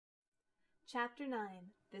Chapter 9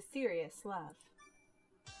 The Serious Love.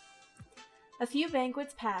 A few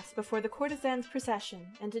banquets passed before the courtesan's procession,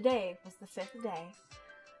 and today was the 5th day.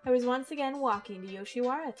 I was once again walking to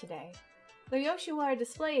Yoshiwara today. Though Yoshiwara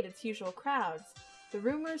displayed its usual crowds, the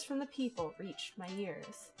rumors from the people reached my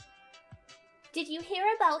ears. Did you hear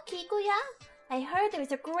about Kikuya? I heard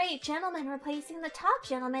there's a great gentleman replacing the top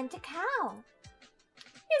gentleman, Takao.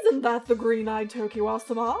 Isn't that the green-eyed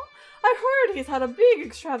Tokiwa-sama? I heard he's had a big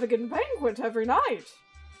extravagant banquet every night.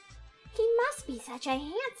 He must be such a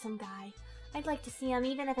handsome guy. I'd like to see him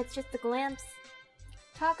even if it's just a glimpse.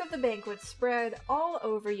 Talk of the banquet spread all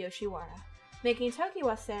over Yoshiwara, making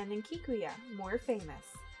Tokiwa-san and Kikuya more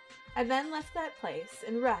famous. I then left that place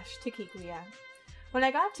and rushed to Kikuya. When I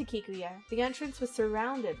got to Kikuya, the entrance was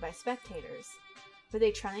surrounded by spectators. Were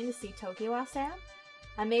they trying to see Tokiwa-san?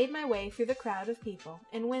 I made my way through the crowd of people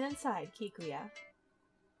and went inside Kikuya.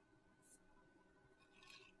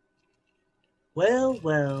 Well,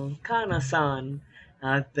 well, Kana-san,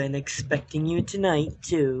 I've been expecting you tonight,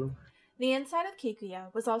 too. The inside of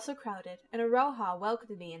Kikuya was also crowded, and Aroha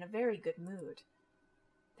welcomed me in a very good mood.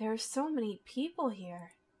 There are so many people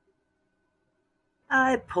here.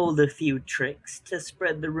 I pulled a few tricks to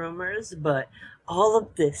spread the rumors, but all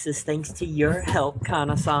of this is thanks to your help,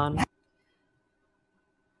 Kana-san.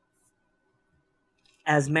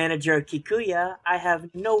 As manager of Kikuya, I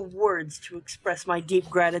have no words to express my deep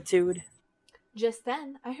gratitude. Just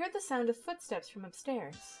then, I heard the sound of footsteps from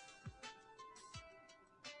upstairs.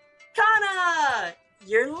 Kana!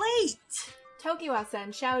 You're late!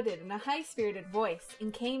 Tokiwa-san shouted in a high-spirited voice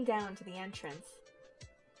and came down to the entrance.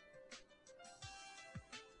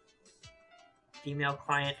 Female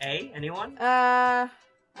client A, anyone? I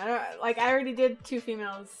already did 2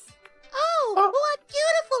 females. Oh, what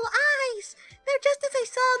beautiful eyes! They're just as I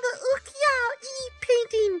saw the ukiyo-e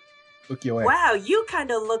painting. Ukiyo-e. Wow, you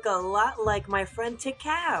kind of look a lot like my friend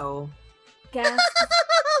Takao. Gasped.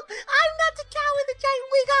 I'm not the cow with the giant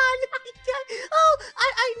wig on. Oh,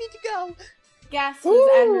 I need to go. Gasps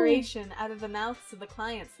with admiration out of the mouths of the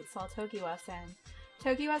clients that saw Tokiwa-san.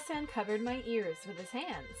 Tokiwa-san covered my ears with his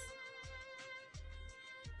hands.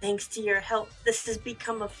 Thanks to your help, this has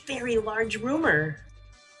become a very large rumor.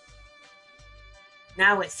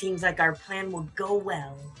 Now it seems like our plan will go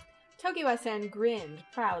well. Tokiwa-san grinned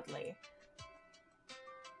proudly.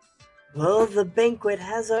 Well, the banquet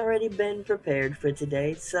has already been prepared for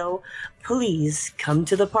today, so please come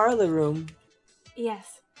to the parlor room.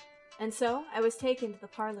 Yes, and so I was taken to the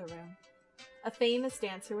parlor room. A famous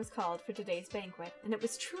dancer was called for today's banquet, and it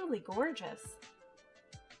was truly gorgeous.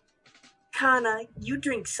 Kana, you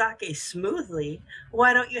drink sake smoothly.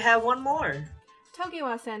 Why don't you have one more?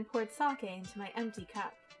 Tokiwa-san poured sake into my empty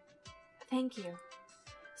cup. Thank you.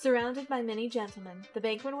 Surrounded by many gentlemen, the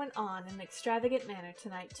banquet went on in an extravagant manner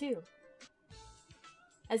tonight too.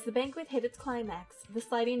 As the banquet hit its climax, the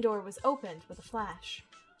sliding door was opened with a flash.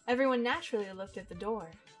 Everyone naturally looked at the door.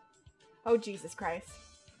 Oh, Jesus Christ.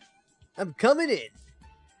 I'm coming in.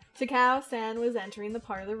 Takao-san was entering the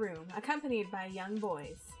parlor room, accompanied by young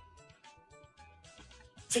boys.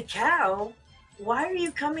 Takao, why are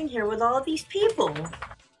you coming here with all these people?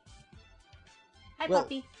 Hi, Well,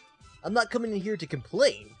 puppy. I'm not coming in here to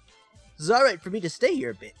complain. It's alright for me to stay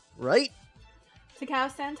here a bit, right?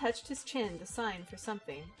 Takao-san touched his chin to sign for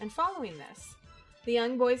something, and following this, the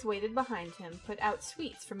young boys waited behind him, put out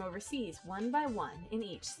sweets from overseas one by one in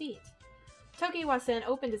each seat. Tokiwa-san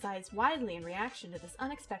opened his eyes widely in reaction to this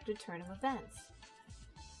unexpected turn of events.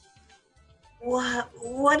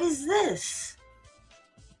 What is this?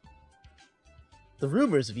 The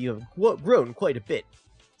rumors of you have grown quite a bit,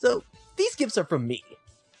 so these gifts are from me.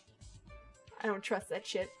 I don't trust that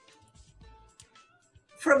shit.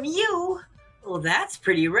 From you? Well, that's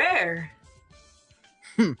pretty rare.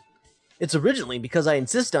 It's originally because I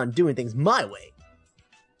insist on doing things my way.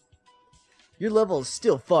 Your level is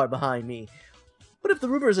still far behind me, but if the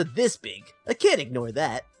rumors are this big, I can't ignore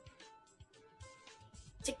that.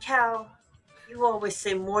 Takao, you always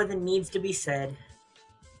say more than needs to be said.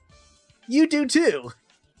 You do too!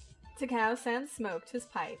 Takao-san smoked his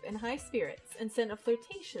pipe in high spirits and sent a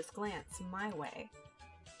flirtatious glance my way.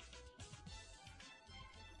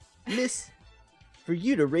 Miss, for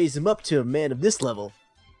you to raise him up to a man of this level,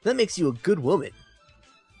 that makes you a good woman.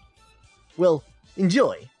 Well,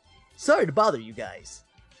 enjoy. Sorry to bother you guys.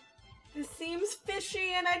 This seems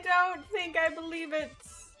fishy and I don't think I believe it.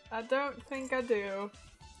 I don't think I do.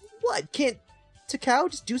 What, can't Takao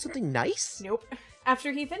just do something nice? Nope.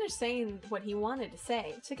 After he finished saying what he wanted to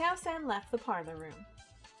say, Takao-san left the parlor room.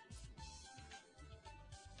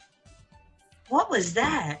 What was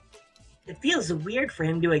that? It feels weird for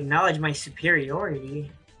him to acknowledge my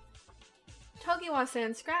superiority.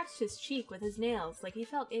 Tokiwa-san scratched his cheek with his nails like he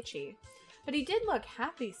felt itchy, but he did look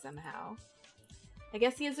happy somehow. I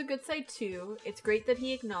guess he has a good side too. It's great that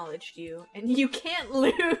he acknowledged you, and you can't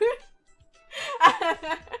lose.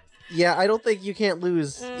 Yeah, I don't think you can't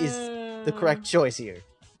lose is the correct choice here.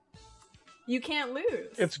 You can't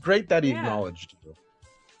lose. It's great that he Yeah. acknowledged you.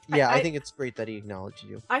 Yeah, I think it's great that he acknowledged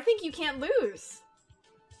you. I think you can't lose.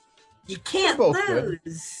 You can't They're both good.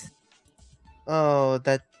 lose. Oh,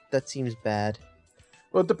 that seems bad.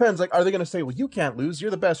 Well, it depends. Like, are they going to say, well, you can't lose,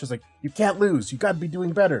 you're the best? Or it's like, you can't lose, you got to be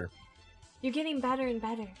doing better. You're getting better and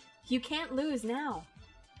better. You can't lose now.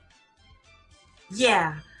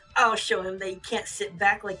 Yeah, I'll show him that he can't sit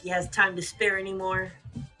back like he has time to spare anymore.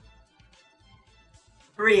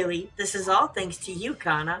 Really, this is all thanks to you,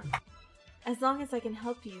 Kana. As long as I can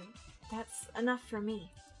help you, that's enough for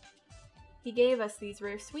me. He gave us these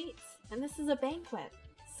rare sweets, and this is a banquet,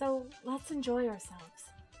 so let's enjoy ourselves.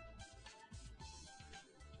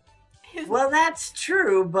 Well, that's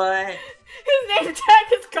true, but... His name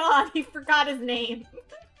tag is gone. He forgot his name.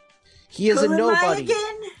 He is a Who am I nobody.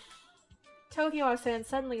 again? Tokiwa-san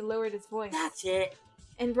suddenly lowered his voice That's it.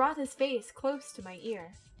 and brought his face close to my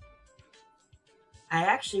ear. I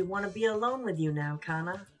actually want to be alone with you now,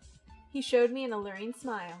 Kana. He showed me an alluring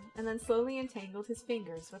smile, and then slowly entangled his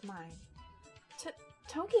fingers with mine.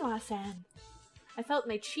 Tokiwa-san! I felt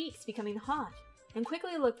my cheeks becoming hot, and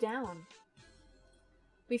quickly looked down.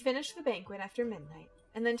 We finished the banquet after midnight,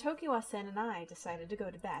 and then Tokiwa-san and I decided to go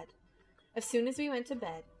to bed. As soon as we went to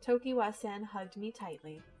bed, Tokiwa-san hugged me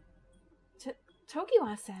tightly.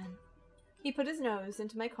 Tokiwa-san! He put his nose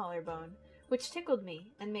into my collarbone, which tickled me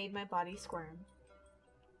and made my body squirm.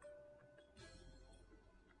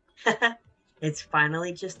 It's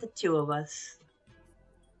finally just the two of us.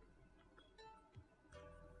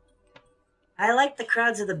 I like the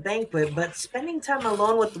crowds of the banquet, but spending time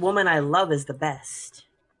alone with the woman I love is the best.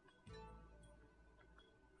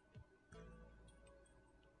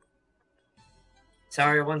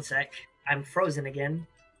 Sorry, one sec. I'm frozen again.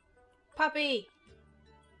 Puppy!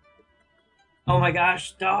 Oh my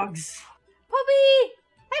gosh, dogs. Puppy!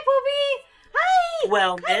 Hi, Puppy! Hi!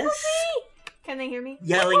 Well, Hi, miss. Puppy! Can they hear me?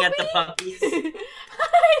 Yelling Hi, at the puppies.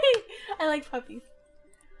 Hi! I like puppies.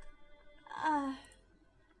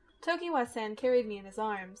 Tokiwa-san carried me in his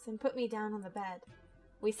arms and put me down on the bed.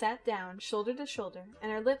 We sat down, shoulder to shoulder,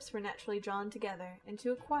 and our lips were naturally drawn together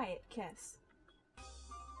into a quiet kiss.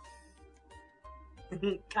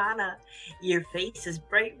 Kana, your face is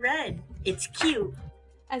bright red. It's cute.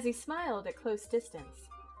 As he smiled at close distance,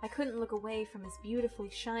 I couldn't look away from his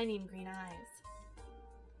beautifully shining green eyes.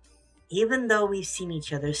 Even though we've seen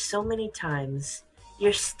each other so many times,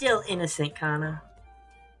 you're still innocent, Kana.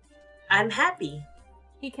 I'm happy.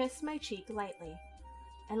 He kissed my cheek lightly.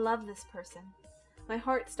 I love this person. My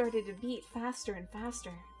heart started to beat faster and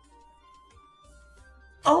faster.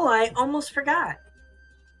 Oh, I almost forgot.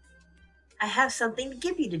 I have something to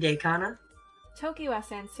give you today, Kana.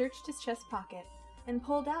 Tokiwa-san searched his chest pocket and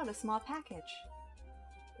pulled out a small package.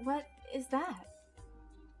 What is that?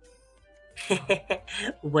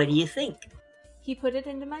 What do you think? He put it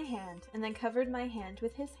into my hand and then covered my hand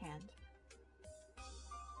with his hand.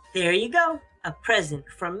 There you go. A present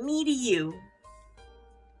from me to you.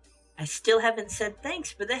 I still haven't said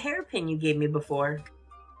thanks for the hairpin you gave me before.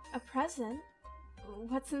 A present?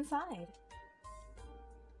 What's inside?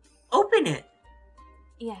 Open it.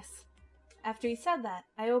 Yes. After he said that,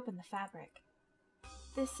 I opened the fabric.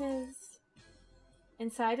 This is...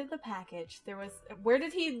 Inside of the package, there was... Where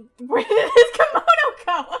did his kimono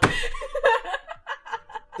go?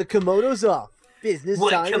 The kimono's off. Business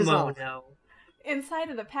What time is on. kimono? Inside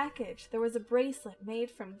of the package, there was a bracelet made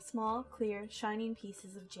from small, clear, shining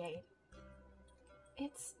pieces of jade.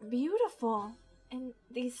 It's beautiful. And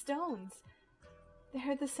these stones,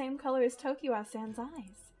 they're the same color as Tokiwa-san's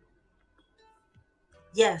eyes.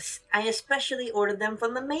 Yes, I especially ordered them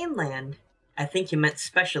from the mainland. I think you meant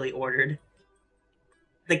specially ordered.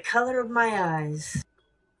 The color of my eyes.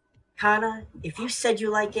 Kana, if you said you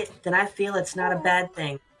like it, then I feel it's not a bad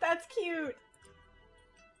thing. That's cute.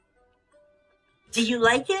 Do you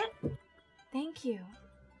like it? Thank you.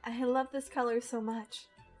 I love this color so much.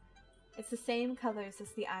 It's the same colors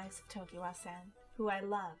as the eyes of Tokiwa-san, who I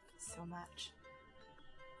love so much.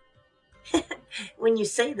 When you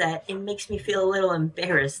say that, it makes me feel a little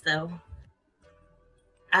embarrassed, though.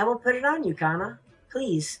 I will put it on you, Kana.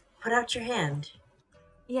 Please, put out your hand.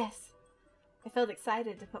 Yes. I felt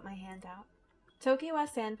excited to put my hand out.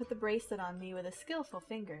 Tokiwa-san put the bracelet on me with his skillful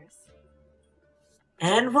fingers.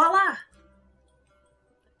 And voila!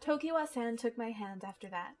 Tokiwa-san took my hand after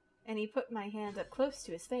that, and he put my hand up close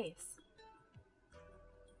to his face.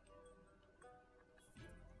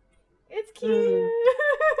 It's cute.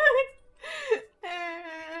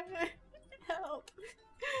 Help.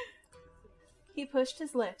 He pushed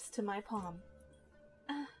his lips to my palm.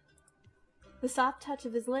 The soft touch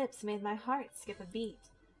of his lips made my heart skip a beat.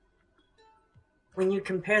 When you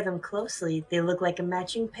compare them closely, they look like a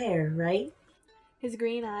matching pair, right? His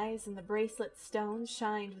green eyes and the bracelet stones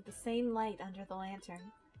shined with the same light under the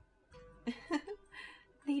lantern.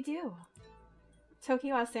 They do.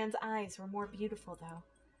 Tokiwa-san's eyes were more beautiful, though.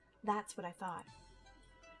 That's what I thought.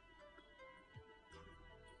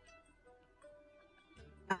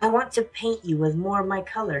 I want to paint you with more of my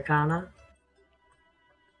color, Kana.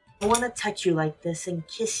 I want to touch you like this and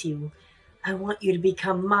kiss you. I want you to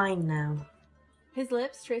become mine now. His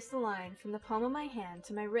lips traced a line from the palm of my hand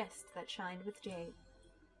to my wrist that shined with jade.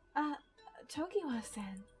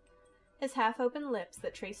 Tokiwa-san. His half-open lips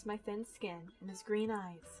that traced my thin skin and his green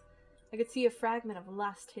eyes. I could see a fragment of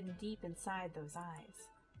lust hidden deep inside those eyes.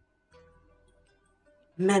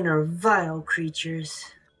 Men are vile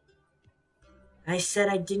creatures. I said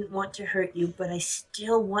I didn't want to hurt you, but I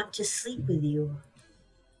still want to sleep with you.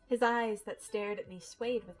 His eyes that stared at me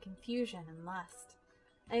swayed with confusion and lust.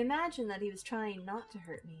 I imagined that he was trying not to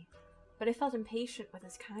hurt me, but I felt impatient with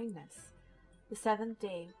his kindness. The 7th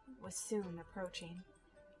day was soon approaching.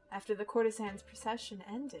 After the courtesan's procession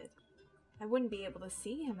ended, I wouldn't be able to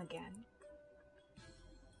see him again.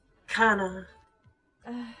 Kana.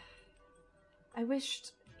 I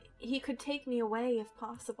wished he could take me away if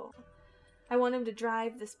possible. I want him to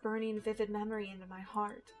drive this burning, vivid memory into my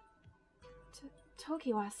heart.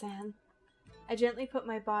 Tokiwa-san. I gently put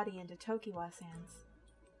my body into Tokiwa-san's.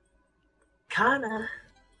 Kana.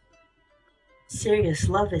 Serious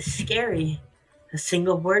love is scary. A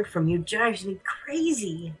single word from you drives me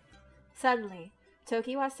crazy. Suddenly,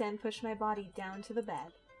 Tokiwa-san pushed my body down to the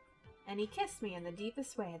bed, and he kissed me in the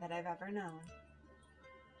deepest way that I've ever known.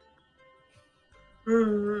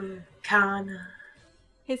 Kana.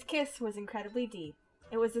 His kiss was incredibly deep.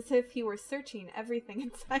 It was as if he were searching everything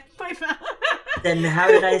inside my mouth. Then how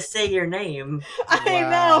did I say your name? I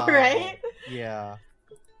know, right? Yeah.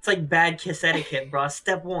 It's like bad kiss etiquette, bro.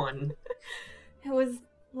 Step 1. It was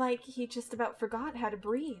like he just about forgot how to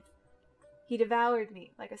breathe. He devoured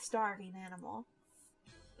me like a starving animal.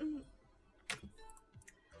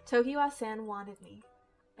 Tokiwa-san wanted me,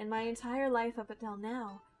 and my entire life up until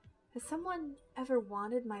now, has someone ever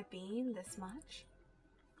wanted my being this much?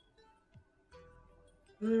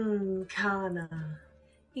 Kana.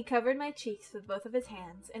 He covered my cheeks with both of his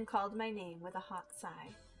hands and called my name with a hot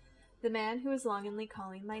sigh. The man who was longingly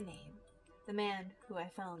calling my name. The man who I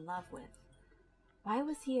fell in love with. Why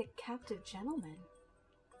was he a captive gentleman?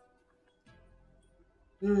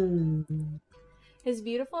 His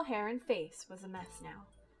beautiful hair and face was a mess now,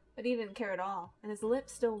 but he didn't care at all, and his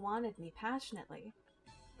lips still wanted me passionately.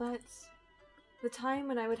 But the time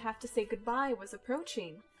when I would have to say goodbye was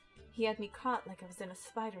approaching. He had me caught like I was in a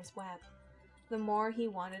spider's web. The more he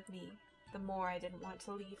wanted me, the more I didn't want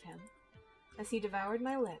to leave him. As he devoured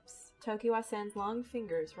my lips, Tokiwa-san's long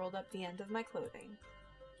fingers rolled up the end of my clothing.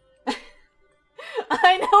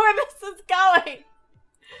 I know where this is going!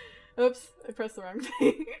 Oops, I pressed the wrong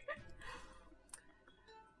thing.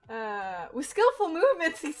 With skillful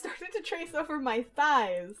movements, he started to trace over my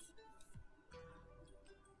thighs.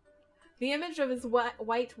 The image of his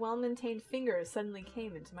white, well-maintained fingers suddenly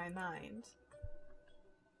came into my mind.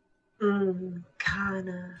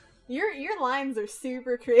 Kana. Your lines are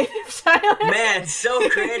super creative, Tyler. Man, so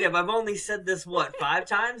creative. I've only said this, 5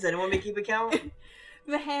 times? Anyone want me to keep a count?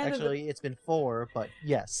 The hand Actually, of the... it's been 4, but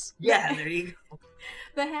yes. Yeah, there you go.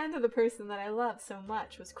 The hand of the person that I loved so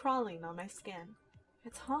much was crawling on my skin.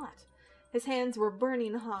 It's hot. His hands were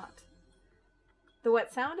burning hot. The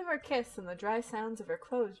wet sound of our kiss and the dry sounds of our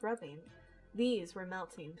clothes rubbing, these were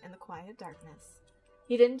melting in the quiet darkness.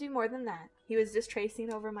 He didn't do more than that. He was just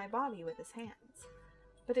tracing over my body with his hands.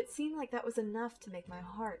 But it seemed like that was enough to make my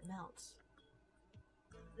heart melt.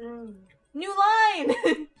 New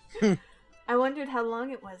line! I wondered how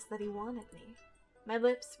long it was that he wanted me. My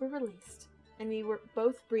lips were released, and we were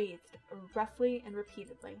both breathed roughly and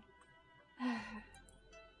repeatedly.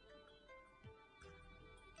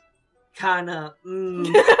 Kana.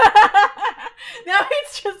 Now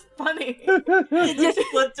it's just funny. It just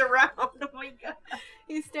flipped around. Oh my god.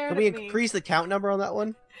 He stared Can we at me. increase the count number on that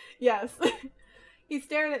one? Yes. He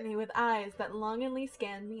stared at me with eyes that longingly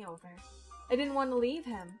scanned me over. I didn't want to leave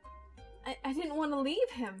him. I didn't want to leave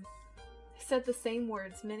him. I said the same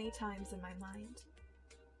words many times in my mind.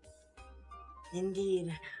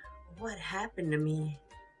 Indeed. What happened to me?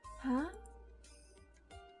 Huh?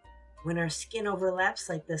 When our skin overlaps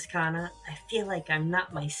like this, Kana, I feel like I'm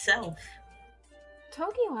not myself.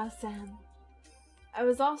 Tokiwa-san. I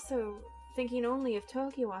was also thinking only of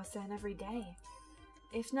Tokiwa-san every day.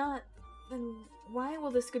 If not, then why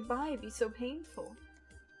will this goodbye be so painful?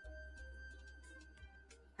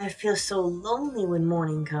 I feel so lonely when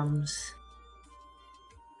morning comes.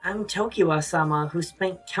 I'm Tokiwa-sama, who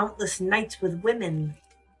spent countless nights with women.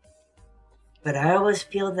 But I always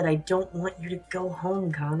feel that I don't want you to go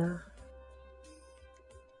home, Kana.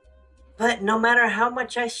 But no matter how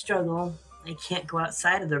much I struggle, I can't go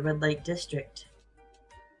outside of the red light district.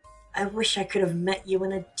 I wish I could have met you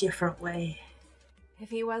in a different way. If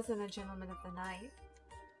he wasn't a gentleman of the night,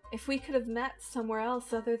 if we could have met somewhere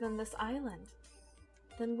else other than this island,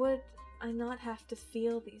 then would I not have to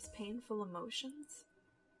feel these painful emotions?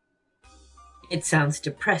 It sounds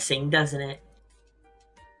depressing, doesn't it?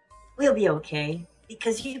 We'll be okay,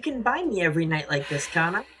 because you can buy me every night like this,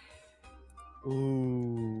 Kana.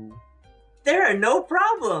 Ooh. There are no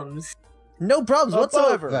problems. No problems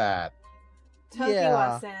whatsoever. About that.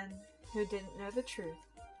 Tokiwa-san, who didn't know the truth,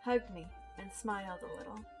 hugged me and smiled a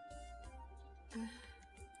little.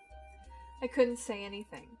 I couldn't say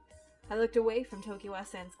anything. I looked away from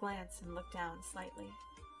Tokiwa-san's glance and looked down slightly.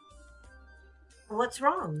 What's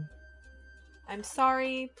wrong? I'm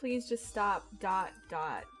sorry, please just stop, ...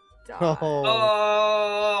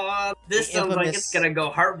 Oh, This The sounds like infamous- it's gonna go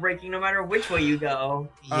heartbreaking no matter which way you go.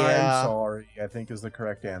 yeah. I'm sorry, I think is the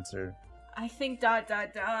correct answer. I think ...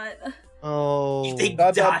 Oh. You think-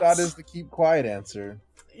 Dot Dots. is the keep quiet answer.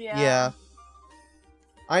 Yeah.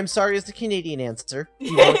 I'm sorry is the Canadian answer.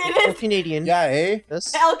 You It are is. Canadian. Yeah, eh?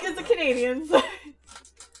 Yes. Elk is the Canadians.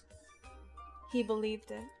 He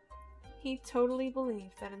believed it. He totally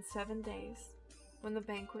believed that in 7 days, when the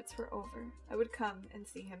banquets were over, I would come and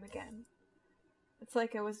see him again. It's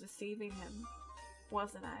like I was deceiving him,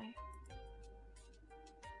 wasn't I?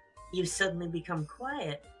 You suddenly become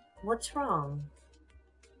quiet. What's wrong?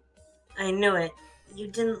 I knew it. You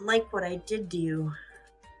didn't like what I did to you.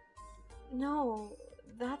 No,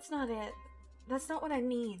 that's not it. That's not what I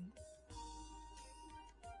mean.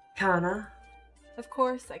 Kana, Of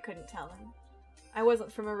course I couldn't tell him. I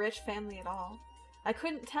wasn't from a rich family at all. I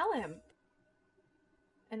couldn't tell him.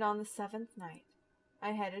 And on the 7th night,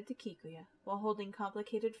 I headed to Kikuya while holding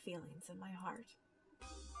complicated feelings in my heart.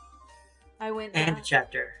 I went end down,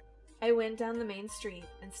 chapter. I went down the main street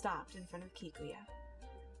and stopped in front of Kikuya.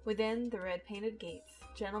 Within the red-painted gates,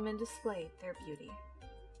 gentlemen displayed their beauty.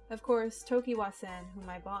 Of course, Tokiwa-san, whom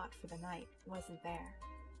I bought for the night, wasn't there.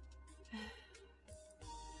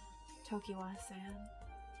 Tokiwa-san.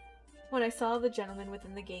 When I saw the gentlemen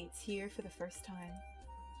within the gates here for the first time,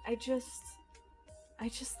 I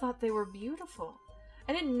just thought they were beautiful.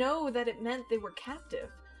 I didn't know that it meant they were captive.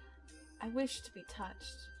 I wished to be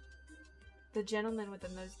touched. The gentleman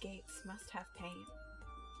within those gates must have pain.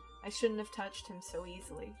 I shouldn't have touched him so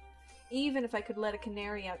easily. Even if I could let a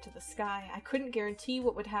canary out to the sky, I couldn't guarantee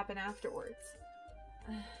what would happen afterwards.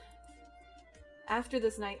 After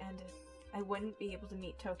this night ended, I wouldn't be able to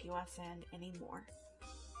meet Tokiwa-san anymore.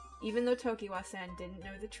 Even though Tokiwa-san didn't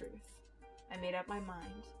know the truth, I made up my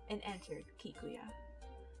mind and entered Kikuya.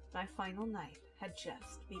 My final night had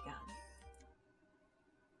just begun.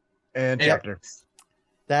 And Yep. chapter.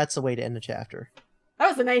 That's a way to end a chapter. That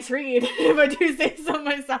was a nice read, if I do say so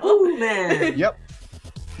myself. Oh man. Yep.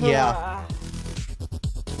 Yeah.